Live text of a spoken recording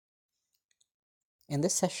In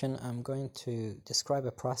this session, I'm going to describe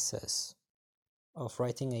a process of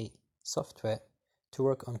writing a software to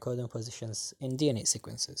work on codon positions in DNA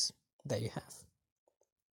sequences that you have.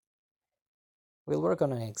 We'll work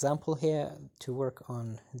on an example here to work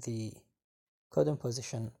on the codon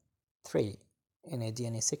position 3 in a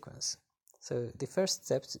DNA sequence. So the first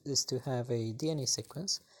step is to have a DNA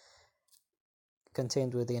sequence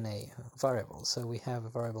contained within a variable. So we have a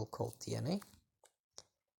variable called DNA,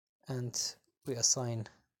 and we assign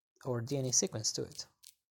our DNA sequence to it.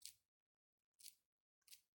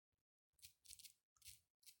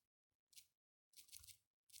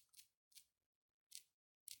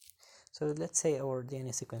 So let's say our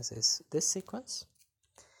DNA sequence is this sequence,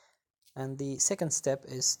 and the second step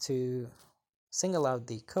is to single out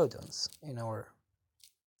the codons in our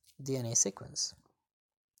DNA sequence.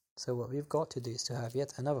 So what we've got to do is to have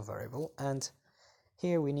yet another variable, and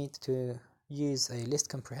here we need to use a list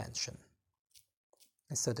comprehension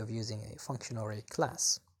instead of using a function or a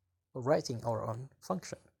class or writing our own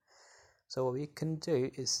function. So what we can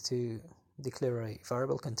do is to declare a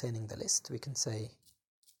variable containing the list. We can say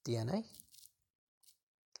DNA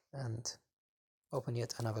and open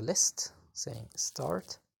yet another list saying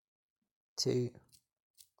start to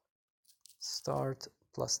start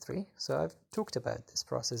plus 3. So I've talked about this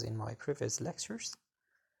process in my previous lectures.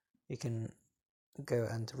 You can go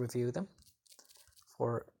and review them.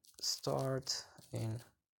 For start in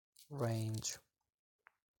range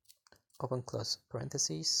open close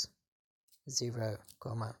parentheses 0,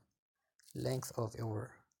 comma length of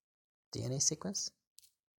your DNA sequence,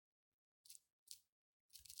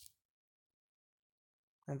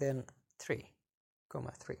 and then 3,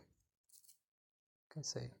 comma 3. You can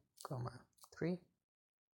say comma 3.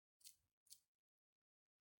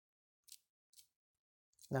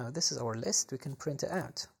 Now this is our list. We can print it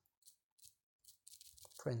out.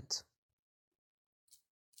 Print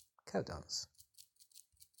codons.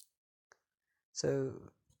 So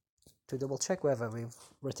to double check whether we've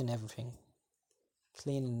written everything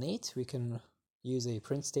clean and neat, we can use a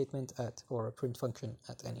print statement or a print function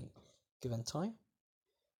at any given time.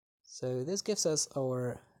 So this gives us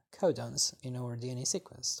our codons in our DNA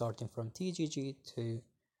sequence, starting from TGG to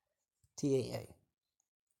TAA.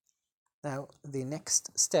 Now the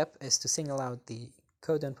next step is to single out the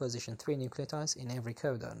codon position 3 nucleotides in every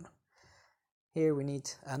codon. Here we need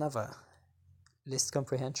another list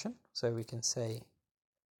comprehension, so we can say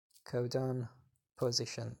codon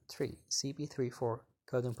position 3, CP3 for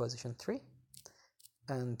codon position 3,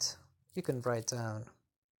 and you can write down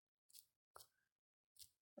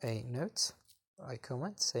a note, I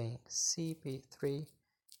comment saying CP3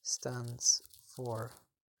 stands for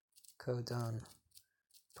codon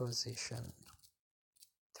position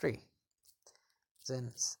 3.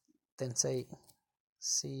 Then say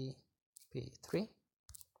CP3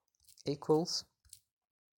 equals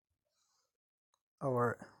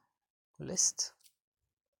our list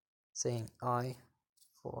saying I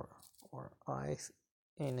for or I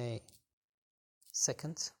in a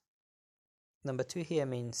second. Number 2 here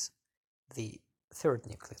means the third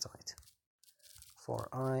nucleotide for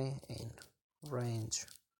I in range,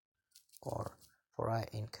 or for I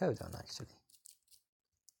in codon actually.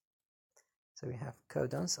 So we have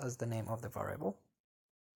codons as the name of the variable.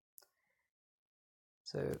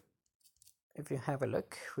 So if you have a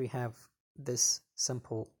look, we have this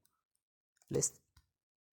simple list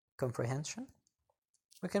comprehension.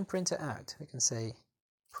 We can print it out. We can say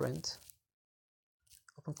print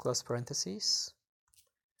open close parentheses.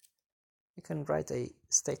 You can write a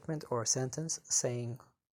statement or a sentence saying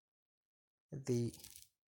the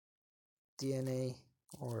DNA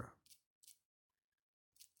or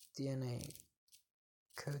DNA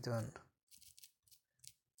codon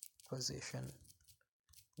position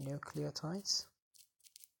nucleotides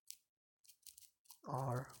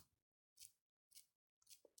are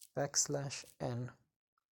 \n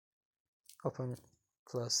open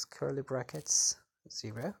close curly brackets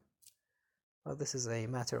 0. Well, this is a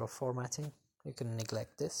matter of formatting. You can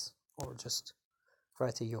neglect this or just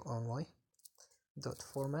write it your own way. Dot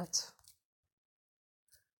format.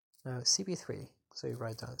 Now CP3, so you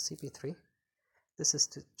write down CP3. This is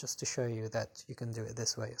just to show you that you can do it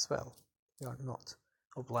this way as well. You are not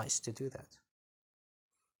obliged to do that.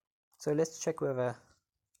 So let's check whether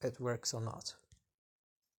it works or not.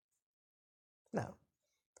 Now,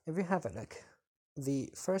 if you have a look,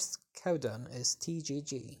 the first codon is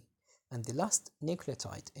TGG, and the last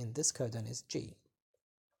nucleotide in this codon is G.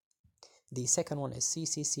 The second one is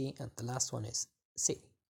CCC, and the last one is C.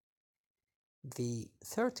 The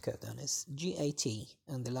third codon is GAT,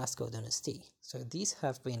 and the last codon is T. So these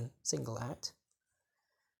have been singled out,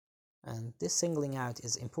 And this singling out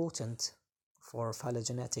is important for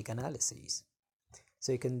phylogenetic analyses.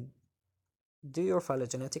 So you can do your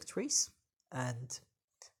phylogenetic trees, and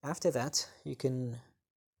after that you can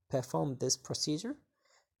perform this procedure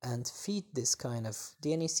and feed this kind of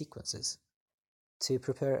DNA sequences to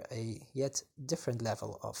prepare a yet different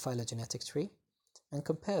level of phylogenetic tree and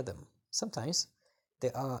compare them. Sometimes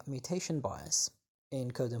there are mutation bias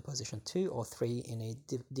in codon position 2 or 3 in a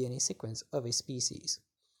DNA sequence of a species,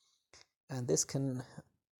 and this can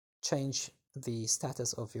change the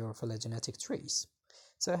status of your phylogenetic trees.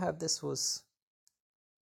 So I hope this was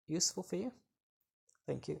useful for you.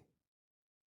 Thank you.